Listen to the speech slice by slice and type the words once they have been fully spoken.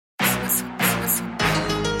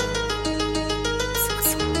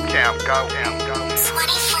Cam, go.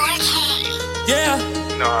 24K. Yeah,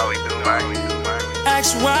 You know how we do, man.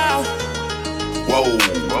 Actual. Whoa, Whoa,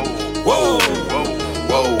 whoa, whoa,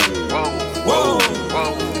 whoa, whoa, Whoa,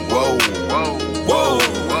 whoa, whoa. whoa, whoa.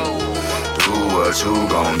 whoa. Do what you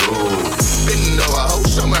gon' do. Bend over, ho,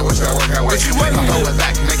 show me what you're working with. you working I'm with? over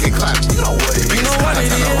back, make it clap. You know what it is. You know what it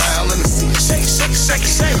Turn is. around, let me see. Shake, shake, shake,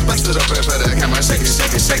 shake. Bust it up in for the camera. Shake it,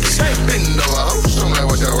 shake it, shake it, shake. Bend over, ho, show me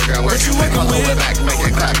what you're working with. What you working I'm over with? back, make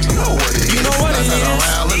it clap. You know what it is. You know what it Turn is.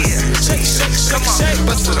 around, let me see. Shake, shake, shake, shake.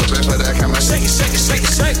 Bust it up in for the camera. Shake it, shake it, shake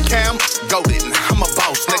it, shake. Cam, goated. I'm a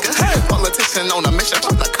boss, nigga. Politician on a mission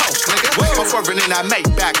from the coast, nigga. I'm fervent and I make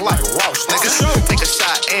back like Ross, nigga. Take a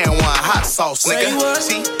shot and one hot sauce, Say nigga. what?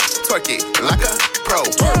 She twerk it like a pro.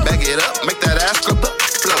 Bag it up, make that ass grip up,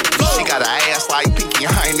 flow. She got an ass like Pinky,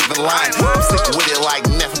 I ain't even lying. I'm sick with it like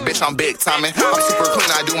Neff, bitch, I'm big timing. I'm super clean,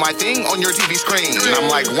 I do my thing on your TV screen. I'm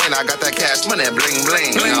like, when I got that cash money, bling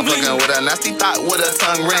bling. I'm fucking with a nasty thought with a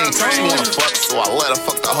tongue ring. She wanna fuck, so I let her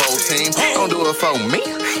fuck the whole team. Don't do it for me,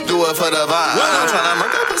 do it for the vibe. I'm tryna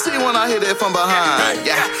murk that pussy when I hit it from behind.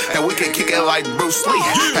 Yeah, and we can kick it like Bruce Lee.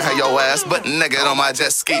 Your ass butt naked on my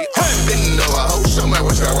jet ski. Bend over, ho, show me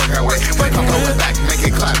what you're working with. I'm over back, make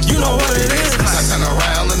it clap. You know what it is. I turn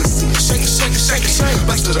around, let me see. Shake it, shake it, shake it, shake.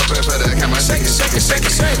 Bust it up in for the camera. Shake it, shake it, shake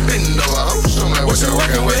it, shake. Bend over, ho, show me what you're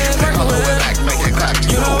working with. I'm over back, make it clap.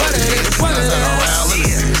 You know what it is. What it Turn around, let me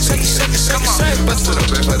see. Shake it, shake it, shake it, shake. Bust it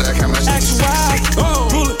up in for the camera.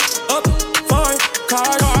 Actual. Pull it up, foreign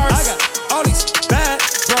cars. I got all these bad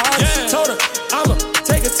bras. Told her I'ma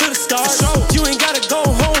take her to the stars. You ain't gotta go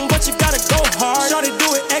home, but you gotta go hard. Shawty do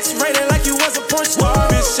it X-rated like you was a porn star.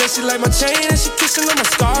 Bitch said she like my chain and she kissing on my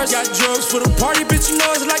scars. Got drugs for the party, bitch, you know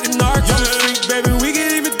it's like a narc. I'm a freak, baby, we can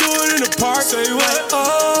even do it in the park. Say what?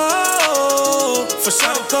 Oh, for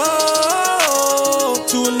sure go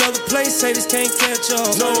to another place, haters can't catch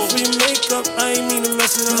up. No, for your makeup, I ain't mean to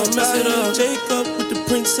mess it up. Jacob with the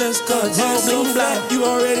princess cuts. Bling black, you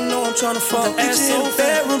already know I'm tryna fuck. Ass in the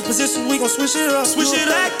bedroom position, we gon' switch it up. Switch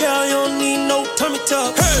it up, girl, you don't need no tummy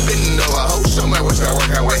tuck. Bend over, ho, show me what you're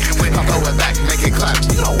working with. I'm over back, make it clap.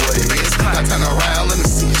 You know what it is. I turn around, let me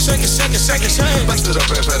see. Shake it, shake it, shake it, shake. Bust it up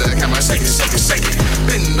in for the camera. Shake it, shake it, shake it.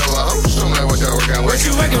 Bend over, ho, show me what you're working with. What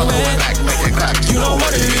you working I'm with? over back, make it clap. You know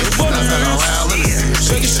what it is.